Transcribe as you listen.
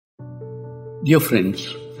Dear friends,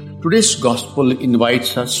 today's gospel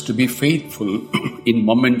invites us to be faithful in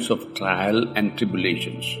moments of trial and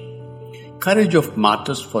tribulations. Courage of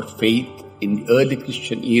martyrs for faith in the early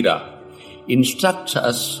Christian era instructs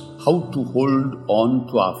us how to hold on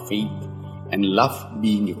to our faith and love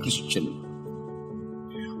being a Christian.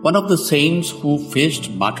 One of the saints who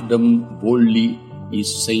faced martyrdom boldly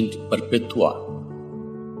is Saint Perpetua.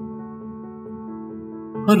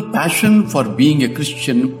 Her passion for being a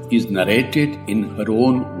Christian is narrated in her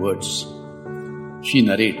own words. She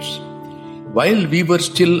narrates, "While we were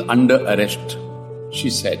still under arrest,"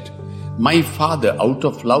 she said, "my father, out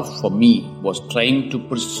of love for me, was trying to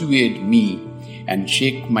persuade me and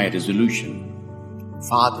shake my resolution.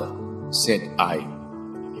 'Father,' said I,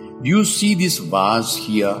 'do you see this vase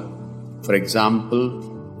here, for example,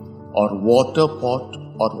 or water pot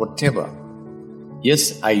or whatever?'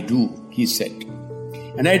 'Yes, I do,' he said.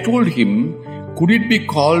 And I told him, 'Could it be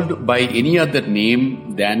called by any other name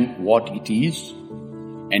than what it is?'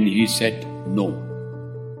 And he said, 'No.'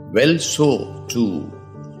 Well, so too,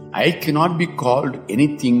 I cannot be called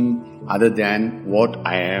anything other than what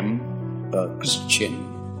I am, a Christian."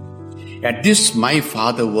 At this, my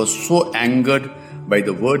father was so angered by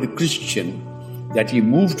the word Christian that he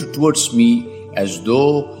moved towards me as though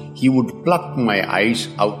he would pluck my eyes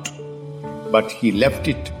out. But he left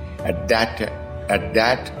it at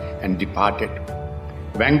that and departed,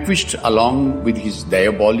 vanquished along with his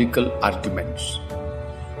diabolical arguments.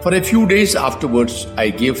 For a few days afterwards, I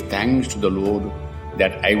gave thanks to the Lord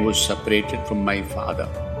that I was separated from my father,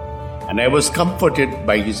 and I was comforted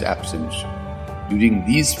by his absence. During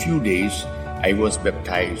these few days, I was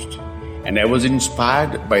baptized, and I was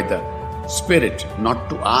inspired by the Spirit not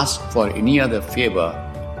to ask for any other favor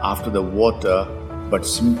after the water, but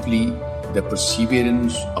simply the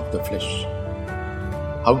perseverance of the flesh.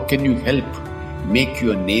 How can you help make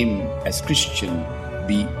your name as Christian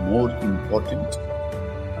be more important?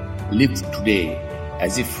 Live today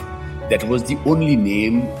as if that was the only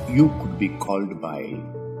name you could be called by.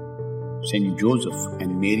 Saint Joseph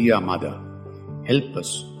and Mary, our Mother, help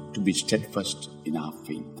us to be steadfast in our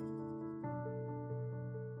faith.